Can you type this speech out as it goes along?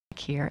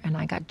here, and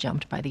I got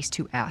jumped by these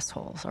two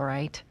assholes, all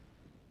right?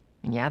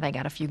 And yeah, they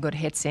got a few good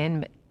hits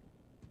in, but...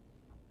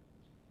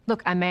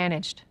 Look, I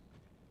managed.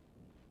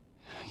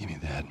 Give me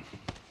that.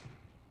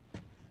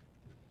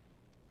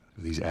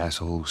 Are these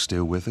assholes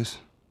still with us?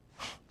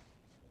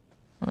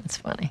 Well, that's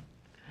funny.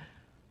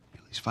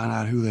 At least find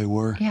out who they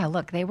were. Yeah,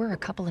 look, they were a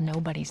couple of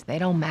nobodies. They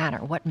don't matter.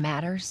 What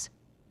matters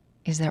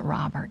is that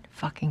Robert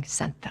fucking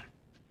sent them.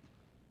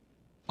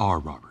 Our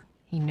Robert.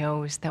 He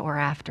knows that we're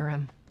after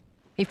him.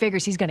 He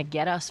figures he's gonna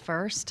get us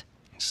first.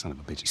 Son of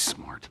a bitch, he's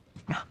smart.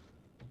 No.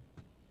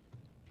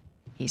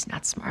 He's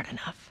not smart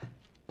enough.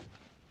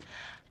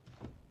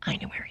 I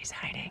know where he's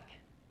hiding.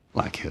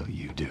 Like hell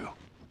you do.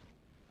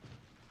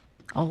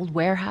 Old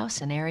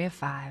warehouse in Area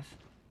 5.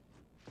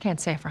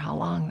 Can't say for how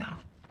long, though.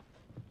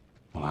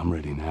 Well, I'm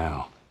ready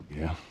now,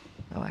 yeah?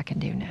 Oh, I can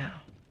do now.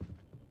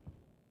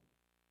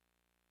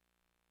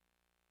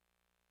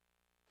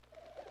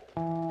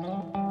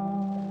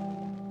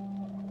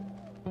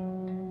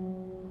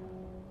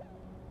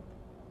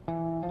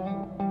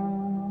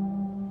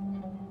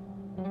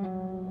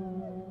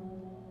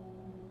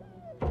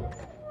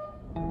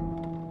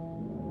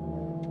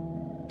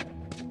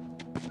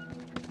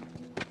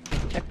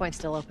 Checkpoint's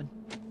still open.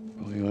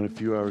 Only got a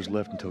few hours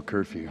left until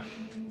curfew.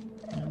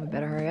 Well, we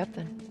better hurry up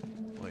then.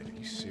 Wait, are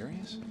you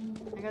serious?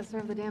 I got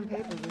served the damn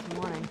papers this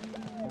morning.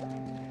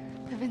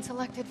 I've been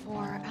selected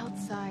for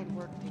outside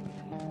work duty.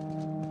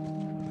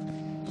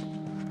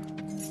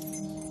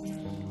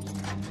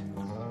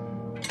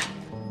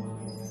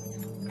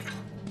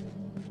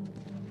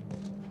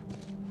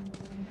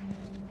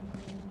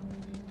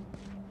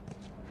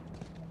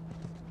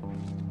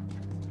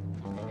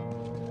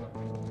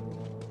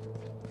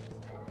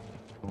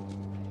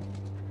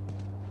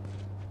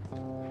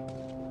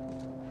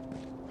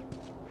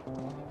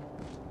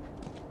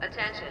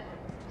 Attention.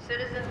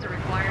 Citizens are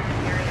required to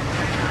carry a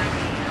certain ID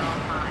at all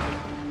times.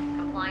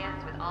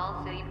 Compliance with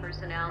all city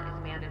personnel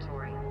is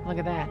mandatory. Look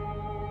at that.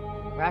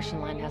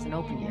 Ration line hasn't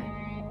opened yet.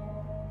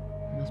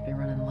 Must be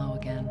running low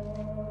again.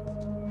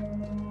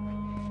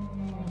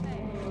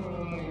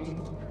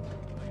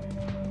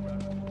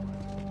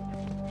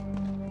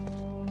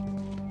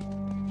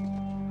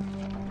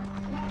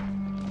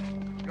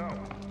 Go.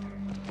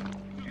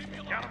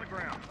 Down on the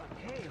ground.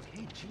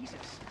 Okay,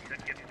 Jesus. Then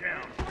get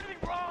down. Anything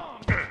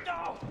wrong?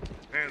 No!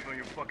 Hands on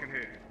your fucking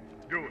head.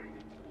 Do it.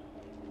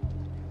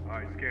 All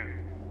right, scan it.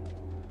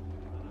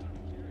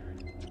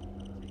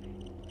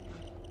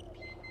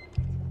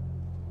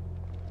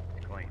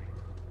 Clean.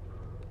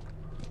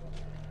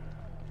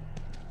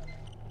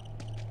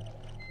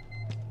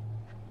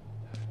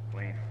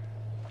 Clean.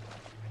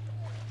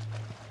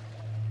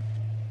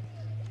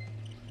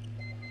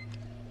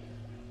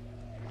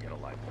 Get a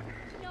life.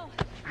 No.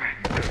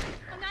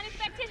 I'm not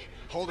infected.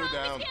 Hold her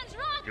down. This can's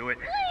wrong. Do it.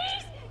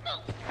 Please.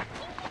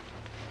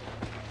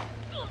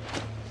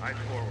 Eyes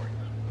forward.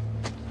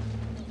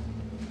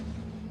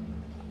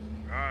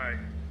 All right.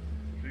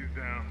 She's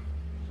down.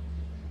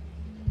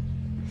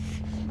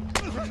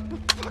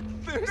 Fuck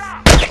this!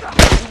 Stop!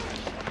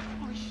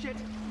 Holy shit!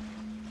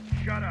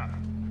 Shut up.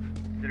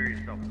 Consider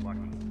yourself lucky.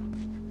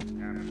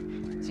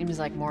 Happens. Seems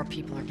like more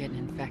people are getting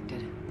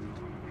infected.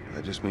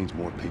 That just means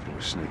more people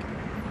are sneaking.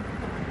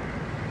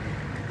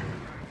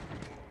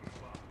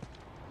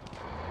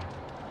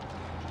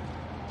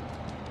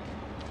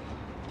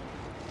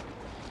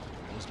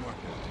 What's Mark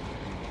up to?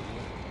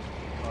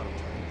 Caught him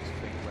wearing his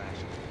fake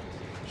ration.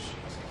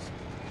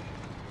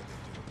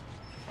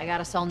 I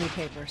got us all new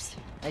papers.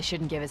 They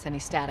shouldn't give us any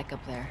static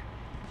up there.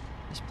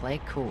 Just play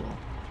it cool.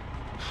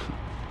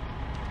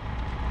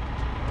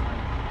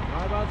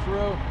 Drive on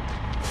through.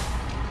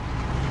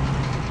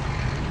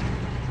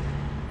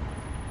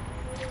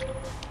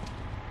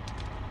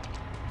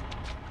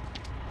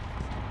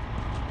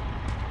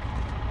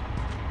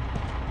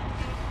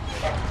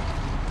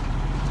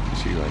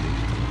 See you later.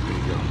 There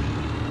you go.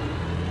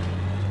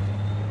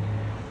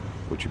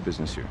 What's your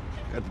business here?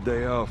 Got the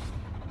day off.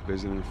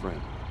 Visiting a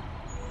friend.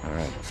 All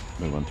right,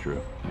 move on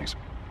through. Thanks.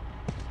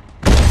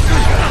 Get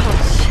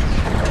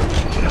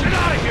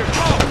out of here!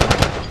 Go!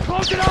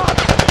 Close it up!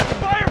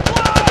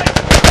 Firefly!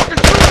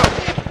 Fucking shoot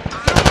him!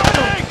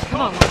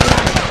 Come on,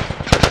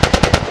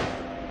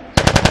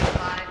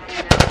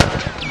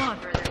 Come on.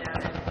 Further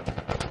notice.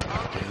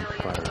 All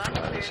civilians must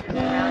clear the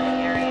surrounding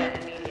area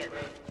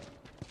immediately.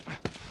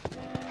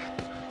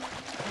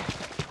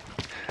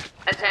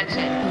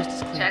 Attention.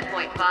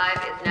 Checkpoint 5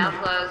 is now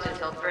closed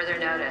until further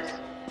notice.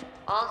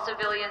 All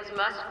civilians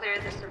must clear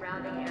the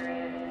surrounding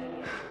area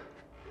immediately.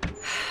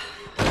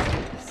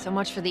 So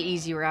much for the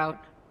easy route.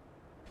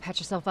 Patch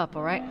yourself up,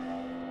 all right?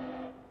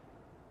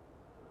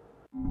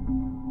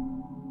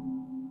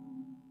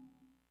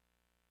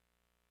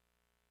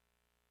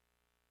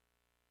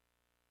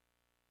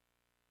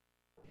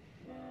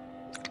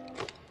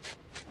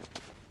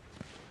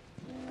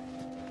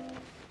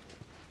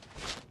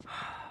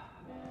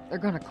 They're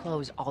gonna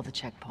close all the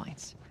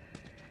checkpoints.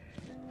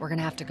 We're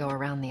gonna have to go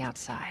around the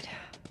outside.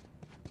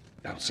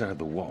 Outside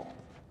the wall.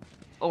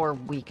 Or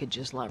we could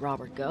just let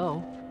Robert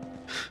go.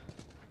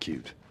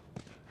 Cute.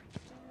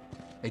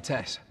 Hey,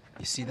 Tess,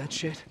 you see that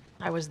shit?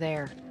 I was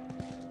there.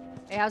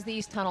 Hey, how's the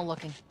east tunnel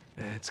looking?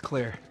 It's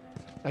clear.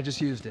 I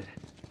just used it.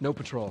 No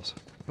patrols.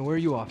 And where are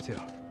you off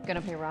to?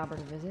 Gonna pay Robert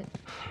a visit?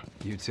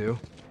 You too?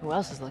 Who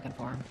else is looking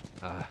for him?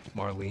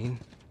 Marlene.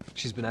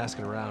 She's been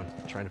asking around,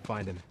 trying to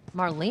find him.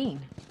 Marlene?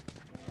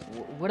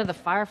 What do the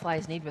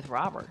Fireflies need with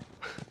Robert?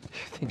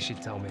 You think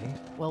she'd tell me?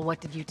 Well, what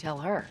did you tell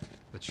her?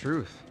 The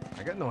truth.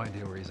 I got no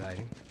idea where he's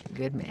hiding.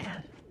 Good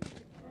man.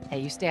 Hey,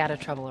 you stay out of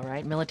trouble, all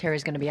right?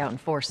 Military's gonna be out in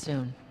force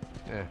soon.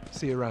 Yeah,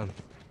 see you around.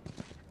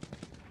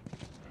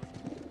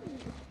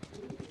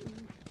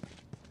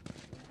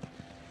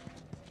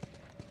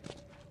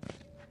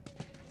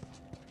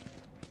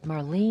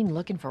 Marlene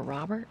looking for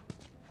Robert?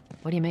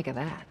 What do you make of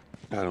that?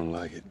 I don't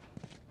like it.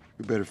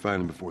 We better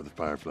find him before the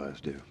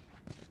Fireflies do.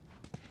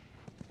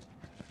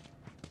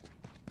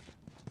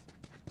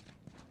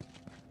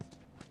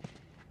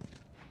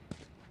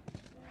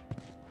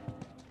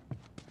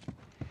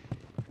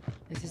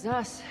 This is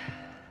us.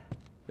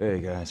 Hey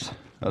guys,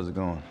 how's it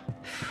going?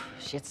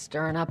 Shit's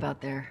stirring up out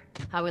there.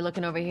 How we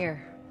looking over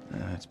here?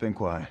 It's been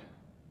quiet.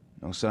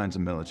 No signs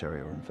of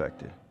military or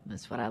infected.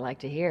 That's what I like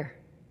to hear.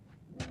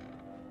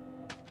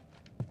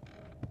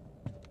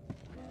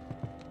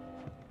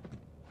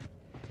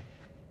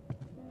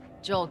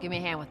 Joel, give me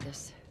a hand with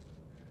this.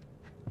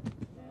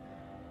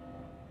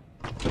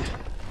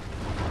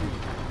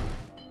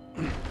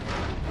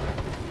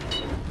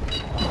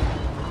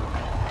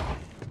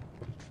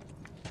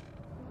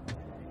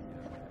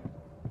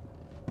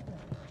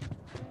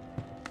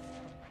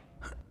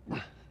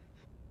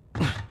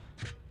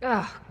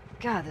 Oh,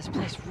 God, this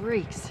place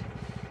reeks.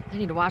 I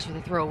need to watch what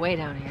they throw away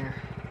down here.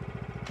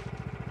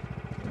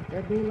 Let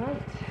there be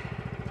light.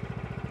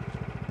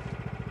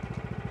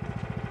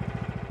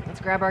 Let's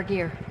grab our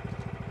gear.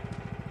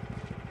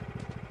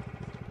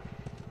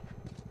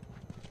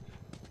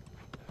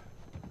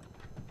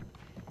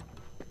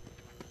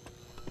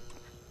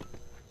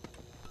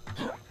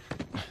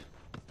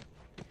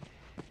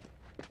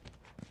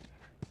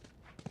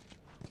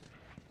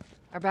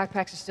 Our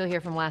backpacks are still here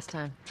from last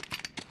time.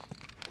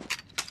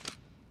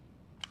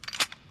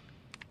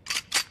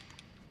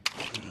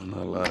 Not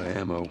a lot of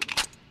ammo.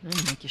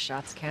 That'll make your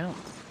shots count.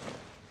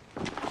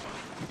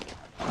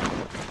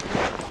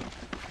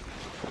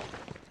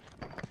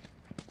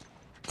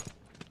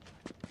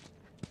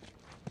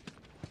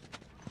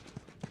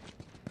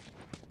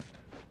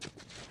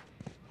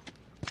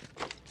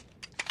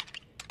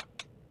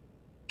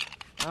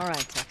 All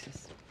right,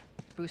 Texas.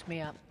 Boost me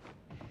up.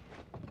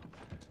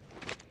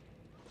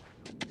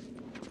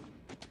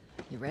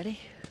 You ready?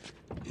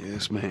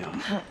 Yes,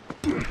 ma'am.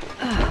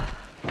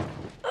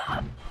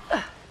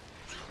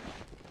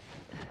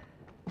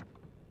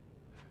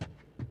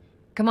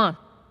 Come on.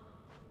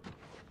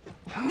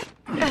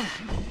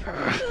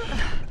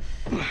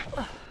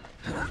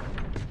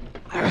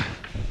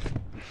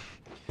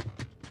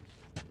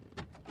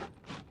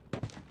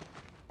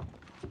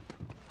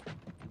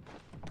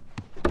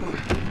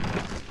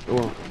 Go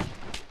on.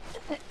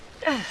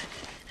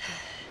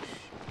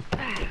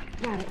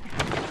 Got it.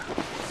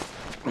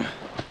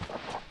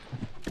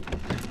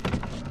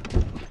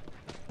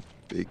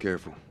 Be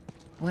careful.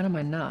 When am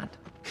I not?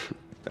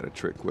 Got a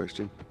trick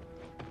question?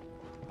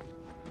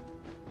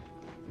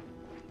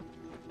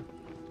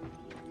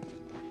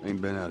 Ain't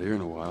been out here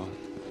in a while.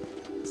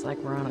 It's like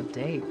we're on a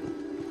date.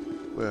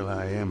 Well,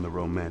 I am the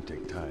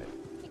romantic type.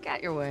 You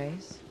got your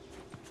ways.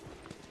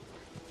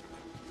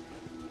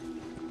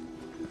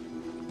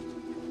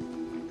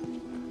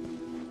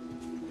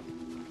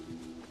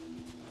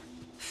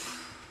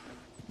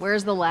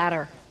 Where's the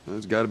ladder? Well,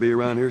 it's got to be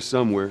around here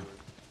somewhere.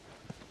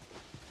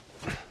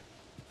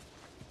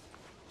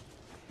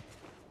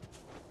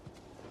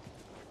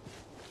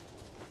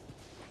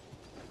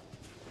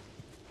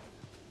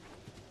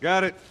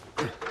 Got it.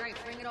 Great,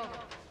 bring it over.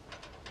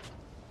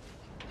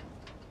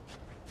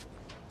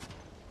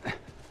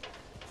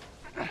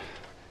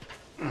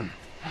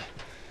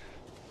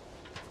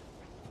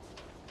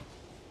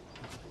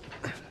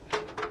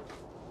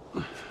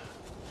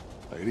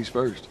 Ladies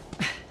first.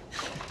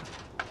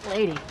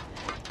 Lady,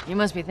 you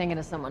must be thinking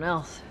of someone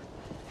else.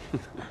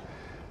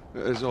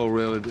 It's all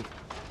relative.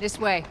 This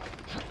way.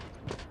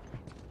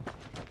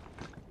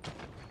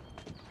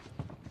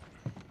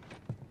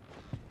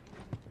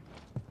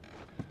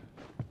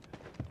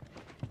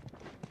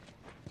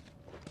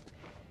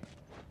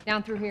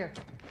 Down through here.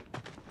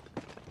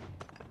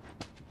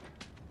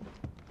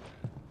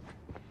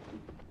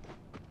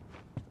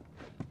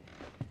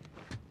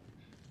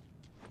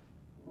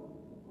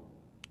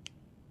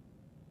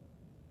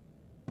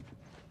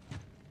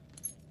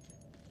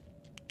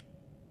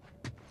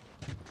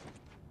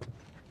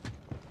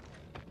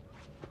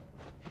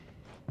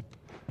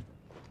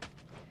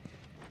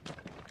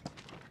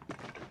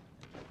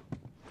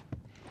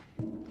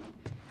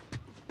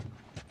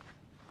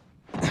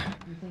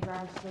 You think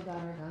Robert still got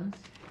our guns?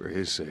 For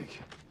his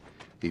sake,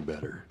 he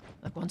better.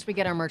 Look, once we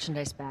get our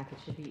merchandise back, it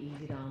should be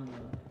easy to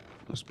unload.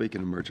 Well,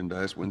 speaking of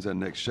merchandise, when's that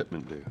next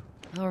shipment due?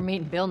 Well, we're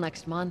meeting Bill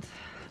next month.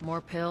 More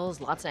pills,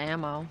 lots of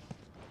ammo.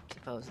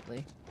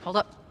 Supposedly. Hold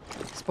up.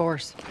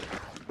 Spores.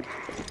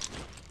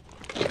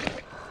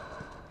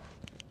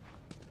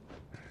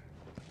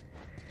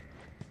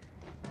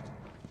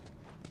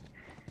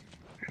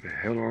 Where the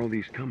hell are all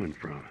these coming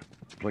from?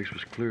 The place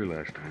was clear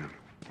last time.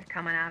 They're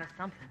coming out of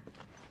something.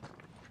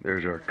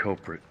 There's our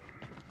culprit.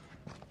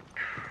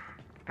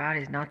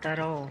 Body's not that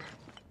old.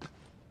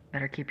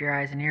 Better keep your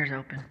eyes and ears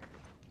open.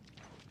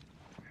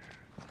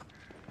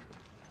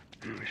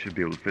 We should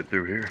be able to fit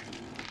through here.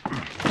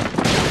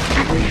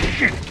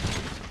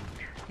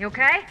 You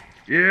okay?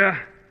 Yeah.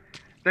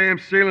 Damn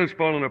ceiling's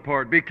falling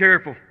apart. Be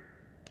careful.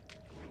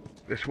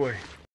 This way.